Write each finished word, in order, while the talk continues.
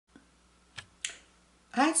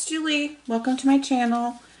Hi, it's Julie. Welcome to my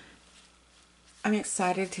channel. I'm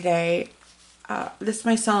excited today. This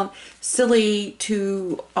may sound silly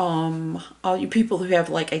to all you people who have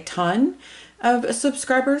like a ton of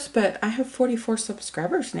subscribers, but I have 44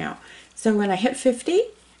 subscribers now. So when I hit 50,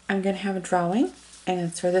 I'm going to have a drawing, and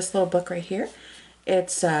it's for this little book right here.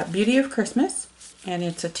 It's Beauty of Christmas, and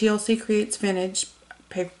it's a TLC Creates Vintage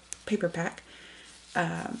paper pack.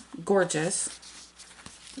 Gorgeous.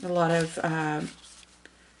 A lot of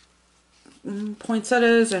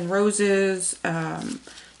poinsettias and roses,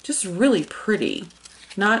 just really pretty.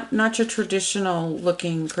 Not your traditional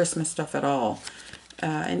looking Christmas stuff at all.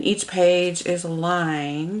 And each page is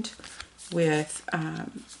aligned with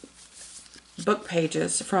book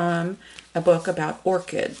pages from a book about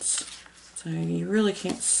orchids. So you really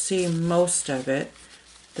can't see most of it,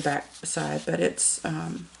 the back side, but it's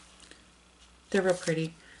they're real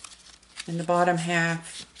pretty. In the bottom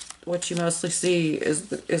half, what you mostly see is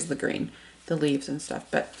the green, the leaves and stuff.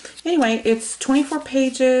 But anyway, it's 24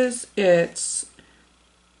 pages. It's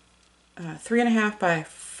 3.5 by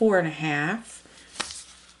 4.5,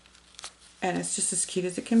 and it's just as cute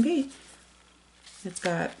as it can be. It's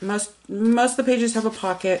got most of the pages have a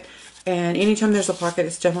pocket, and anytime there's a pocket,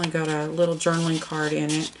 it's definitely got a little journaling card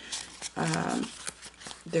in it.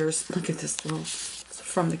 Look at this little, it's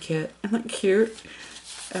from the kit. Isn't that cute?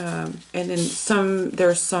 And then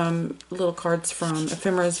there's some little cards from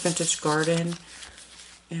Ephemera's Vintage Garden.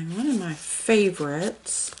 And one of my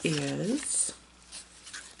favorites is,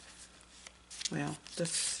 well,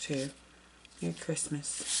 this too. Merry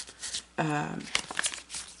Christmas. I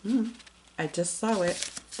just saw it.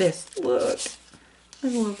 This, look. I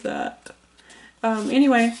love that.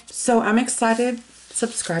 Anyway, so I'm excited.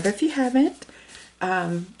 Subscribe if you haven't.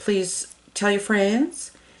 Please tell your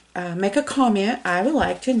friends. Make a comment. I would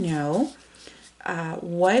like to know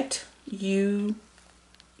what you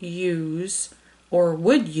use or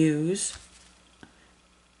would use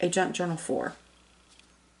a junk journal for.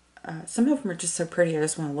 Some of them are just so pretty, I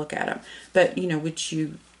just want to look at them. But, you know, would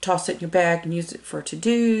you toss it in your bag and use it for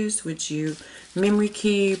to-dos? Would you memory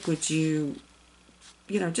keep? Would you,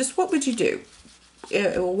 just what would you do?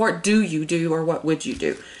 What do you do, or what would you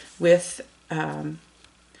do with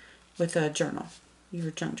a journal? Your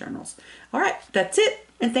junk journals. All right, that's it.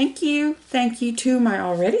 And thank you. Thank you to my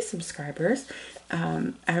already subscribers.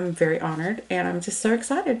 I'm very honored, and I'm just so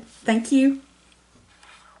excited. Thank you.